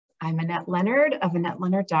I'm Annette Leonard of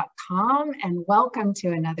AnnetteLeonard.com, and welcome to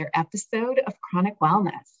another episode of Chronic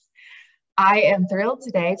Wellness. I am thrilled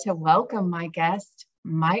today to welcome my guest,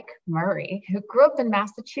 Mike Murray, who grew up in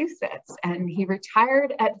Massachusetts, and he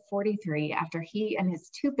retired at 43 after he and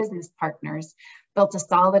his two business partners built a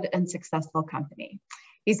solid and successful company.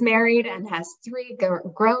 He's married and has three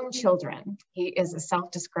grown children. He is a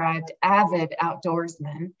self-described avid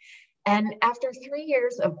outdoorsman. And after 3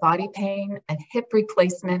 years of body pain and hip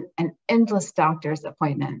replacement and endless doctor's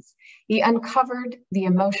appointments, he uncovered the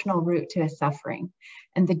emotional root to his suffering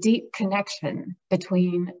and the deep connection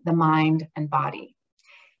between the mind and body.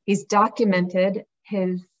 He's documented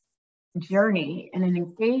his journey in an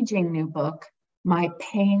engaging new book, My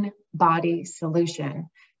Pain Body Solution,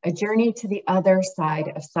 a journey to the other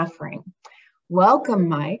side of suffering. Welcome,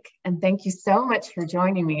 Mike, and thank you so much for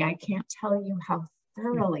joining me. I can't tell you how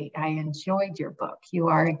thoroughly I enjoyed your book. You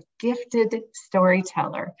are a gifted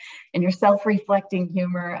storyteller, and your self-reflecting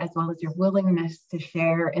humor, as well as your willingness to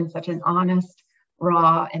share in such an honest,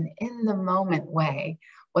 raw, and in-the-moment way,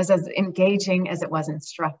 was as engaging as it was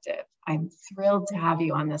instructive. I'm thrilled to have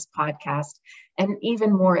you on this podcast, and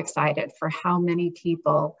even more excited for how many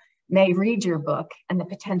people may read your book and the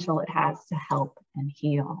potential it has to help and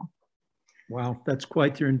heal. Wow, that's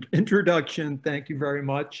quite your introduction. Thank you very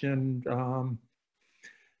much. And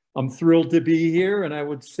I'm thrilled to be here. And I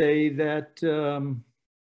would say that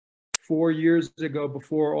 4 years ago,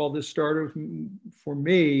 before all this started for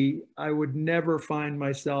me, I would never find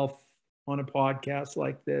myself on a podcast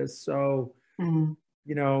like this. So, you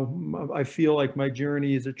know, I feel like my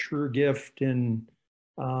journey is a true gift, and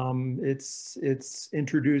it's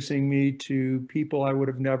introducing me to people I would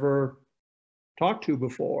have never talked to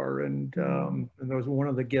before, and that was one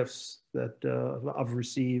of the gifts that I've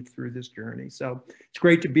received through this journey. So it's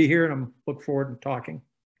great to be here, and I'm looking forward to talking.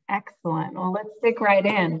 Excellent. Well, let's dig right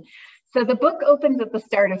in. So the book opens at the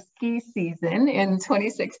start of ski season in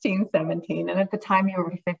 2016-17, and at the time you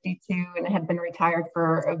were 52 and had been retired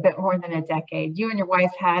for a bit more than a decade. You and your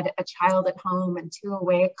wife had a child at home and two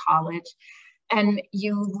away at college, and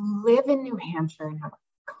you live in New Hampshire and have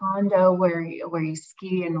condo where you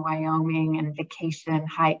ski in Wyoming and vacation,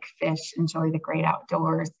 hike, fish, enjoy the great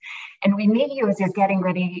outdoors. And we meet you as you're getting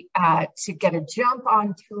ready to get a jump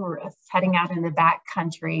on tourists heading out in the back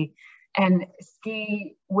country and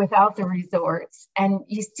ski without the resorts. And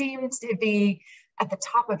you seem to be at the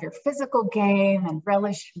top of your physical game and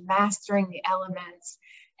relish mastering the elements.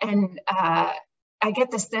 And I get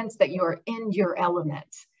the sense that you're in your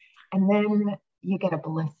element. And then you get a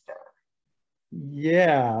blister.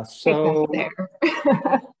 Yeah, so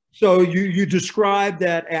you described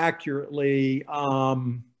that accurately,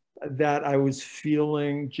 that I was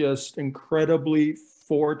feeling just incredibly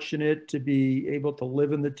fortunate to be able to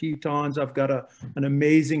live in the Tetons. I've got an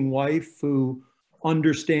amazing wife who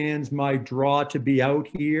understands my draw to be out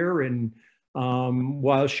here, and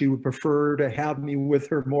while she would prefer to have me with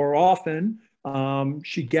her more often,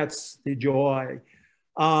 she gets the joy.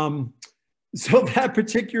 So that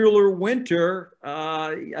particular winter,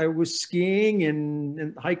 I was skiing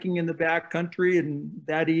and hiking in the backcountry, and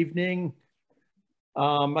that evening,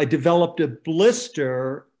 I developed a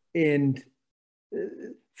blister, and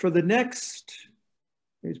for the next,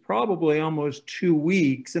 it's probably almost 2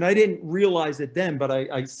 weeks, and I didn't realize it then, but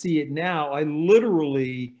I see it now. I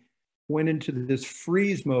literally went into this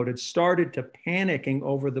freeze mode. It started to panicking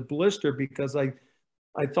over the blister because I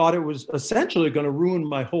thought it was essentially going to ruin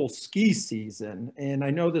my whole ski season. And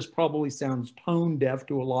I know this probably sounds tone deaf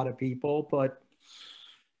to a lot of people, but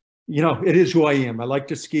you know, it is who I am. I like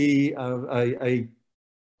to ski. So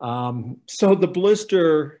the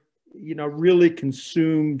blister, you know, really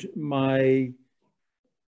consumed my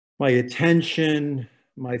attention,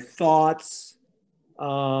 my thoughts.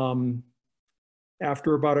 After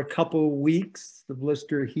about a couple of weeks, the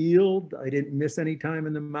blister healed. I didn't miss any time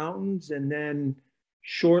in the mountains. And then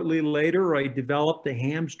shortly later, I developed a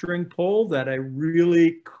hamstring pull that I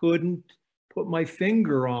really couldn't put my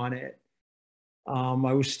finger on it.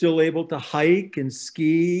 I was still able to hike and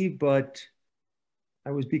ski, but I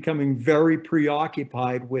was becoming very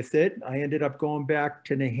preoccupied with it. I ended up going back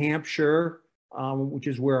to New Hampshire, which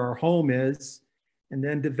is where our home is, and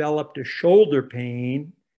then developed a shoulder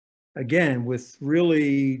pain, again, with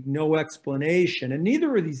really no explanation. And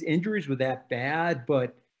neither of these injuries were that bad,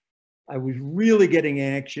 but I was really getting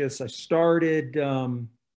anxious. I started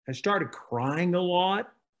crying a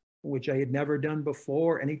lot, which I had never done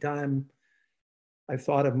before. Anytime I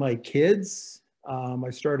thought of my kids, I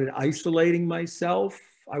started isolating myself.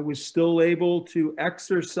 I was still able to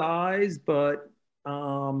exercise, but,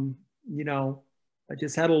 you know, I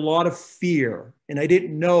just had a lot of fear, and I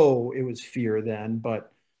didn't know it was fear then,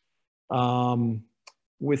 but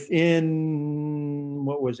within,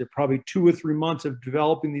 what was it, probably 2 or 3 months of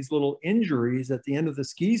developing these little injuries at the end of the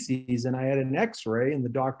ski season, I had an x-ray and the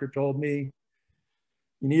doctor told me,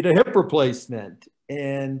 you need a hip replacement.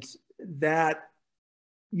 And that,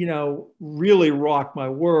 really rocked my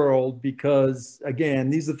world because, again,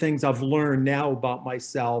 these are things I've learned now about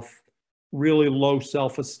myself, really low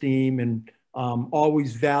self-esteem, and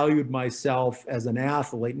always valued myself as an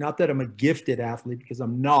athlete. Not that I'm a gifted athlete, because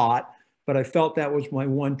I'm not, but I felt that was my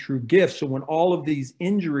one true gift. So when all of these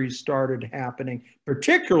injuries started happening,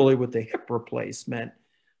 particularly with the hip replacement,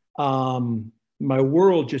 my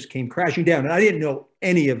world just came crashing down. And I didn't know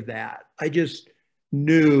any of that. I just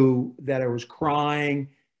knew that I was crying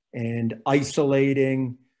and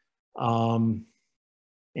isolating. And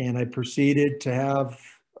I proceeded to have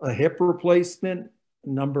a hip replacement, a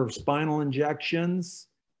number of spinal injections.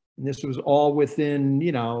 And this was all within,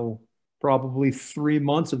 probably 3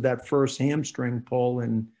 months of that first hamstring pull.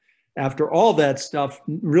 And after all that stuff,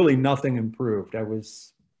 really nothing improved. I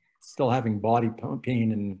was still having body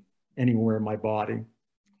pain and anywhere in my body.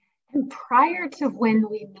 And prior to when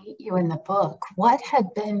we meet you in the book, what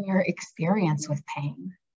had been your experience with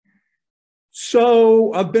pain?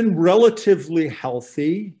 So I've been relatively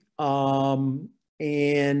healthy. And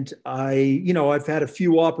I've had a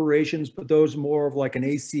few operations, but those are more of like an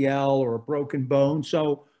ACL or a broken bone.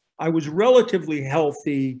 So I was relatively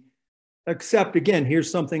healthy, except, again,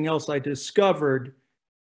 here's something else I discovered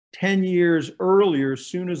 10 years earlier. As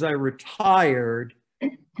soon as I retired,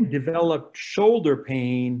 I developed shoulder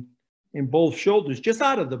pain in both shoulders, just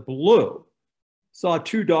out of the blue. Saw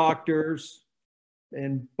 2 doctors,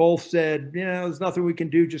 and both said, there's nothing we can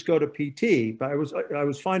do, just go to PT. But I was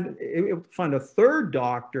able to find a third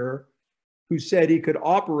doctor who said he could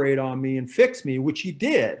operate on me and fix me, which he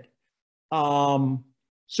did.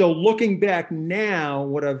 So looking back now,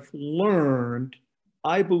 what I've learned,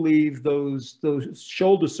 I believe those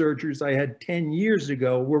shoulder surgeries I had 10 years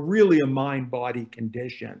ago were really a mind-body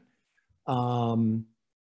condition. But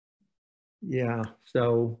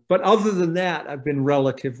other than that, I've been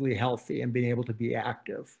relatively healthy and being able to be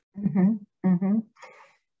active. Mm-hmm, mm-hmm.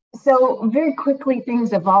 So very quickly,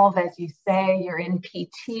 things evolve, as you say. You're in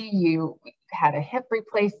PT, you had a hip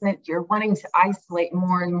replacement, you're wanting to isolate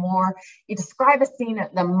more and more. You describe a scene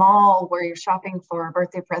at the mall where you're shopping for a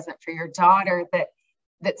birthday present for your daughter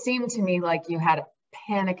that seemed to me like you had a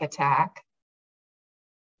panic attack.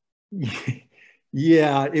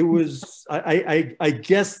 Yeah, it was, I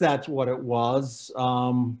guess that's what it was.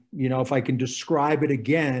 If I can describe it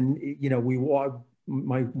again,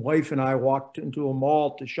 my wife and I walked into a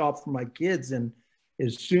mall to shop for my kids. And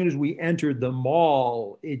as soon as we entered the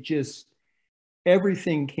mall,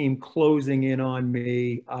 everything came closing in on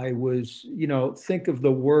me. I was, think of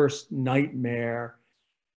the worst nightmare.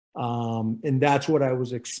 And that's what I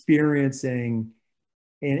was experiencing.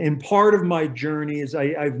 And part of my journey is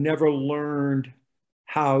I've never learned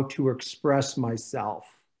how to express myself.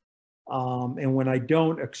 And when I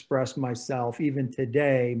don't express myself, even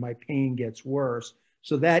today, my pain gets worse.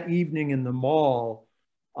 So that evening in the mall,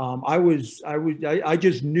 I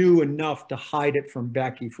just knew enough to hide it from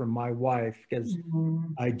Becky, from my wife, because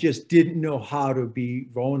I just didn't know how to be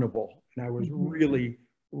vulnerable. And I was really,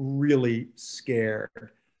 really scared.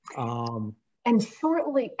 And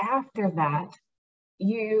shortly after that,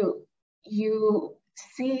 you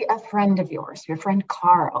see a friend of yours, your friend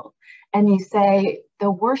Carl, and you say, the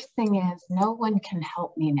worst thing is no one can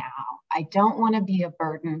help me now. I don't want to be a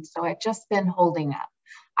burden, so I've just been holding up,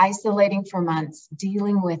 isolating for months,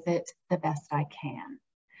 dealing with it the best I can.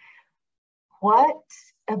 What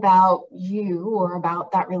about you, or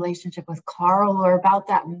about that relationship with Carl, or about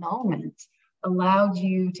that moment allowed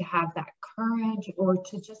you to have that courage, or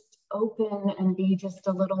to just open and be just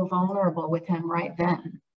a little vulnerable with him right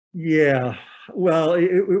then? Yeah, well,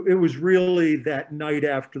 it was really that night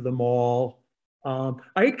after the mall.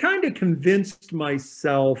 I kind of convinced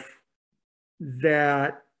myself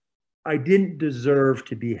that I didn't deserve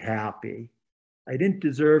to be happy. I didn't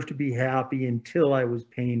deserve to be happy until I was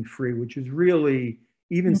pain-free, which is really,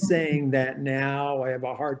 even saying that now, I have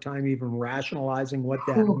a hard time even rationalizing what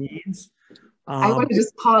that means. I want to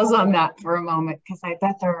just pause on that for a moment, because I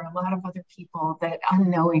bet there are a lot of other people that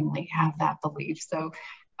unknowingly have that belief. So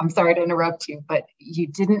I'm sorry to interrupt you, but you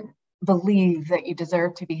didn't believe that you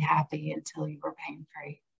deserved to be happy until you were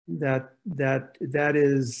pain-free. That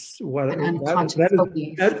is what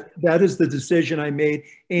that is the decision I made.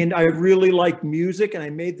 And I really like music, and I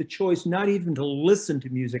made the choice not even to listen to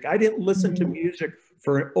music. I didn't listen to music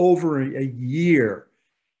for over a year.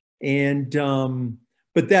 And,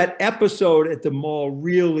 but that episode at the mall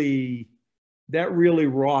really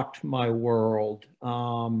rocked my world.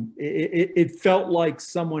 It felt like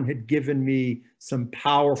someone had given me some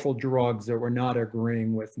powerful drugs that were not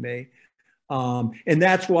agreeing with me. And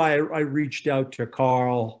that's why I reached out to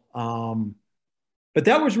Carl. But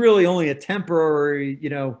that was really only a temporary,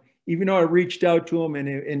 even though I reached out to him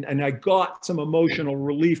and I got some emotional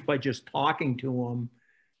relief by just talking to him,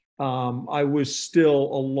 I was still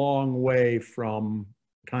a long way from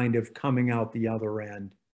kind of coming out the other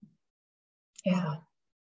end. Yeah.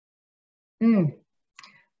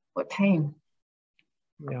 What pain.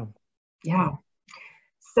 Yeah. Yeah.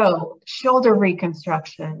 So shoulder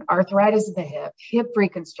reconstruction, arthritis of the hip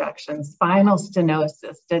reconstruction, spinal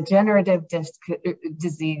stenosis, degenerative disc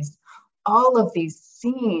disease, all of these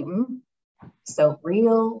seem so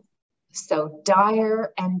real, so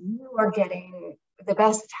dire, and you are getting the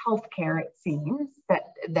best healthcare, it seems,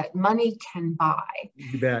 that money can buy.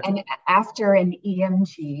 You bet. And after an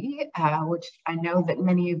EMG, which I know that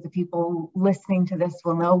many of the people listening to this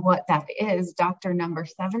will know what that is, doctor number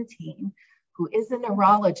 17, who is a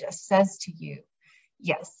neurologist, says to you,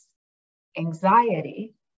 yes,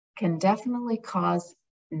 anxiety can definitely cause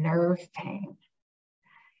nerve pain.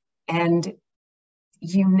 And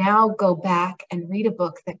you now go back and read a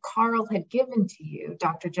book that Carl had given to you,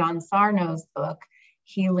 Dr. John Sarno's book,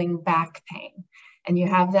 Healing Back Pain. And you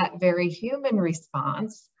have that very human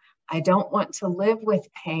response. I don't want to live with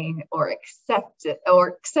pain or accept it,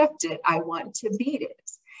 I want to beat it.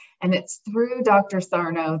 And it's through Dr.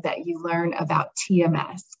 Sarno that you learn about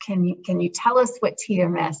TMS. Can you tell us what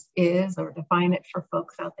TMS is, or define it for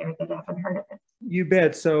folks out there that haven't heard of it? You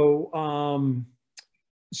bet. So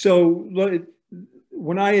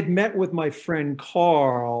when I had met with my friend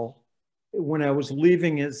Carl, when I was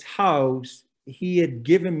leaving his house, he had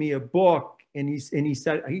given me a book, and he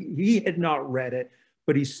said he had not read it,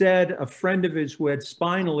 but he said a friend of his who had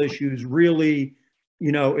spinal issues really,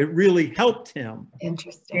 it really helped him.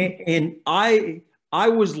 Interesting. And I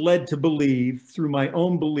was led to believe through my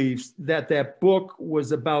own beliefs that book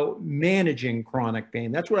was about managing chronic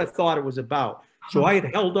pain. That's what I thought it was about. So I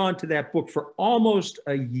had held on to that book for almost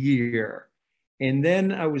a year. And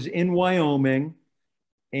then I was in Wyoming,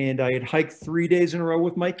 and I had hiked 3 days in a row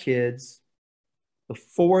with my kids. The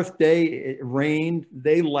fourth day it rained,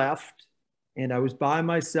 they left, and I was by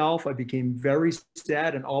myself. I became very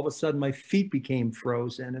sad, and all of a sudden my feet became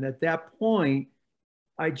frozen. And at that point,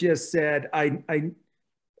 I just said, I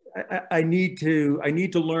need to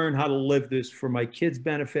learn how to live this for my kids'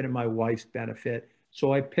 benefit and my wife's benefit.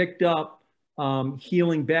 So I picked up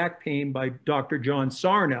Healing Back Pain by Dr. John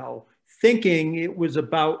Sarno, thinking it was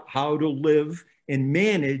about how to live and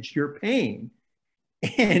manage your pain.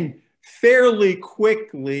 And fairly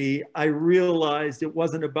quickly, I realized it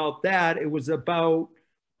wasn't about that. It was about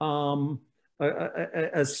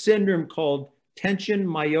a syndrome called tension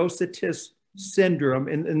myositis syndrome.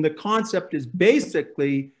 And the concept is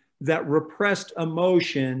basically that repressed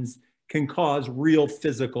emotions can cause real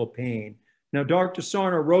physical pain. Now, Dr.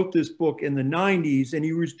 Sarno wrote this book in the 90s, and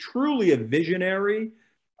he was truly a visionary.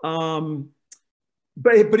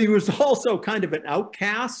 But he was also kind of an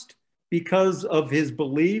outcast because of his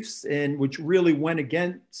beliefs, and which really went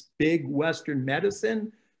against big Western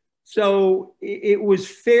medicine. So it was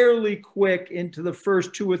fairly quick into the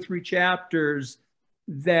first 2 or 3 chapters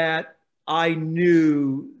that I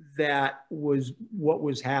knew that was what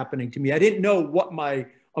was happening to me. I didn't know what my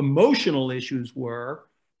emotional issues were,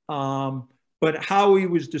 but how he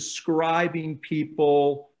was describing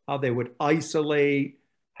people, how they would isolate,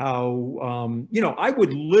 how, I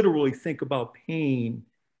would literally think about pain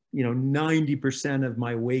 90% of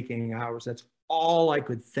my waking hours. That's all I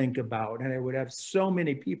could think about. And I would have so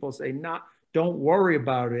many people say, don't worry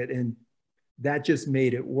about it. And that just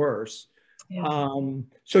made it worse. Yeah.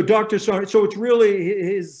 So Dr. Sarno, so it's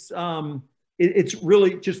really it's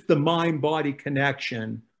really just the mind-body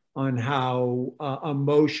connection on how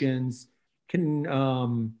emotions can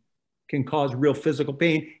cause real physical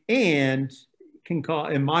pain, and can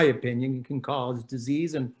cause, in my opinion, can cause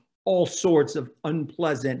disease and all sorts of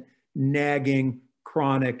unpleasant, nagging,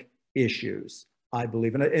 chronic issues, I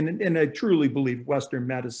believe. And I truly believe Western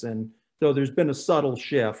medicine, though there's been a subtle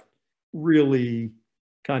shift, really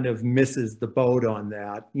kind of misses the boat on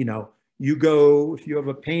that. You go, if you have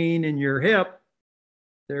a pain in your hip,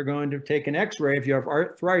 they're going to take an x-ray. If you have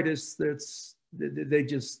arthritis, that's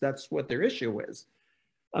what their issue is.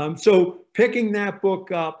 So picking that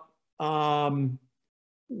book up, I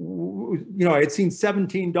had seen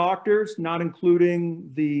 17 doctors, not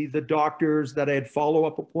including the doctors that I had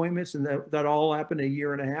follow-up appointments, and that all happened a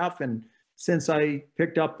year and a half. And since I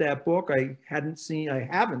picked up that book, I haven't seen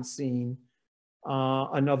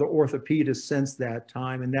another orthopedist since that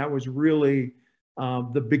time. And that was really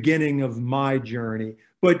the beginning of my journey.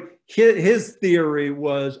 But his theory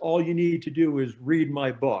was all you need to do is read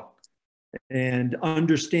my book and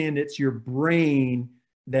understand it's your brain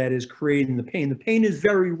that is creating the pain. The pain is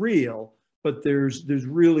very real, but there's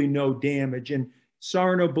really no damage. And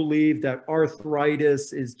Sarno believed that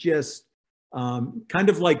arthritis is just kind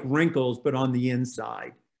of like wrinkles, but on the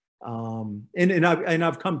inside. And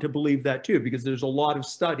I've come to believe that too, because there's a lot of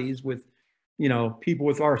studies with, people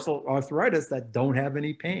with arthritis that don't have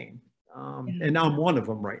any pain. And I'm one of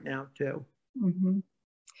them right now too. Mm-hmm.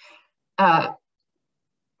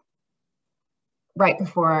 Right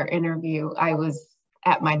before our interview, I was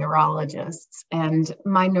at my neurologist's, and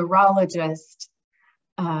my neurologist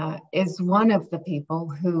is one of the people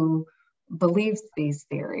who believes these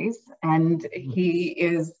theories, and he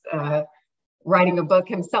is writing a book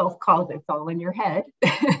himself called It's All in Your Head.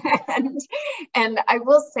 and I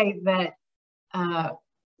will say that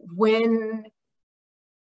when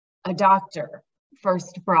a doctor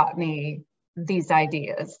first brought me these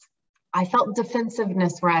ideas, I felt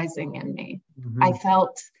defensiveness rising in me. Mm-hmm. I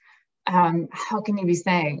felt, how can you be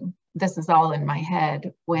saying this is all in my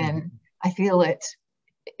head when I feel it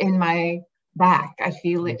in my back, I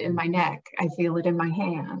feel it in my neck, I feel it in my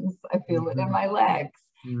hands, I feel it in my legs.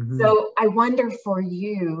 Mm-hmm. So I wonder for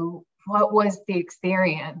you, what was the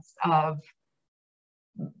experience of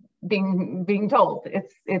being told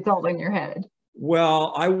it's all in your head?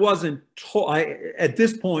 Well, I wasn't told. At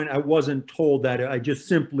this point, I wasn't told that. I just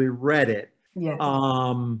simply read it. Yeah.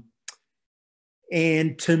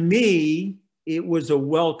 And to me, it was a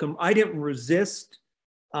welcome. I didn't resist.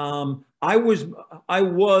 I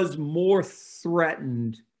was more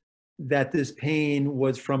threatened that this pain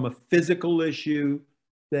was from a physical issue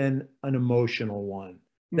than an emotional one.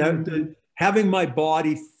 Mm-hmm. Having my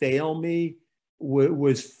body fail me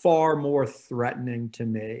was far more threatening to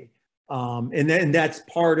me. And that's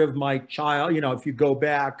part of my child. If you go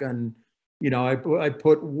back and, I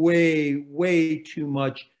put way too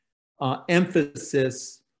much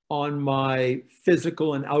emphasis on my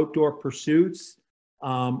physical and outdoor pursuits.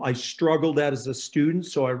 I struggled as a student,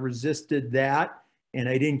 so I resisted that, and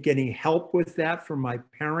I didn't get any help with that from my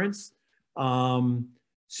parents.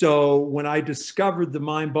 So when I discovered the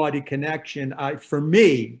mind-body connection, for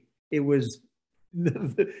me, it was,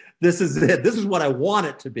 this is it. This is what I want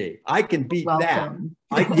it to be. I can beat Welcome.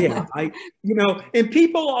 That. And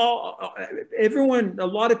people, a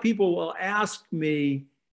lot of people will ask me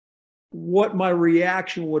what my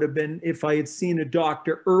reaction would have been if I had seen a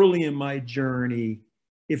doctor early in my journey,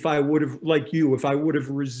 if I would have, like you, if I would have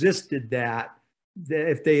resisted that,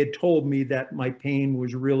 if they had told me that my pain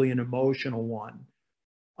was really an emotional one.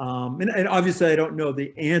 And obviously I don't know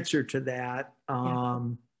the answer to that.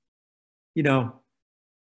 And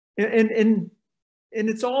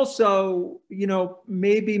it's also,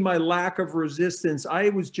 maybe my lack of resistance, I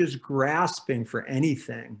was just grasping for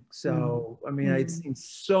anything. So, I mean, I'd seen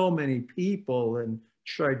so many people and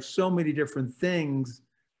tried so many different things.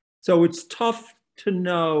 So it's tough to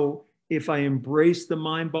know if I embraced the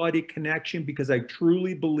mind-body connection because I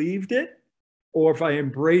truly believed it, or if I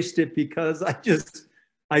embraced it because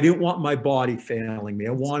I didn't want my body failing me.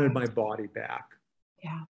 I wanted my body back.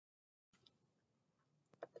 Yeah.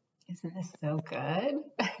 Isn't this so good?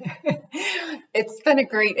 It's been a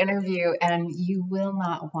great interview, and you will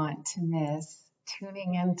not want to miss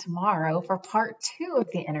tuning in tomorrow for part 2 of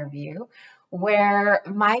the interview, where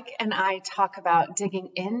Mike and I talk about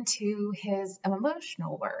digging into his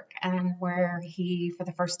emotional work and where he, for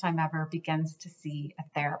the first time ever, begins to see a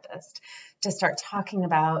therapist to start talking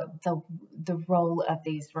about the role of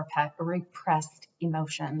these repressed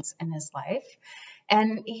emotions in his life.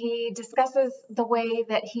 And he discusses the way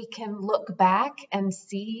that he can look back and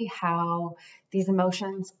see how these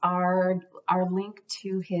emotions are linked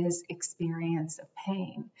to his experience of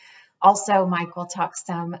pain. Also, Mike will talk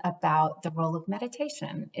some about the role of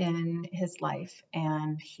meditation in his life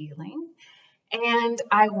and healing. And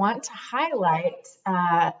I want to highlight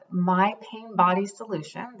My Pain Body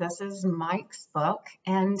Solution. This is Mike's book,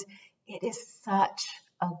 and it is such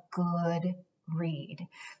a good read.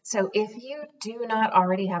 So if you do not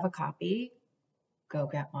already have a copy, go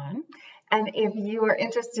get one. And if you are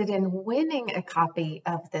interested in winning a copy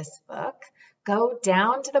of this book, go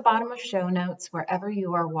down to the bottom of show notes wherever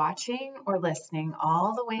you are watching or listening,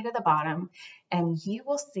 all the way to the bottom, and you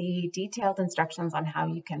will see detailed instructions on how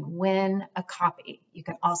you can win a copy. You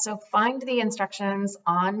can also find the instructions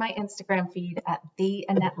on my Instagram feed at the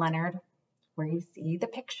Annette Leonard, where you see the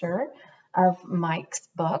picture of Mike's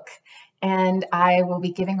book. And I will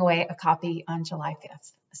be giving away a copy on July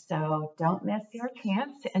 5th. So don't miss your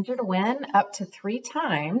chance to enter to win up to 3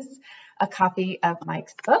 times a copy of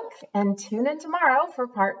Mike's book. And tune in tomorrow for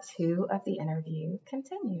part 2 of the interview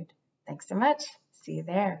continued. Thanks so much. See you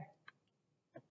there.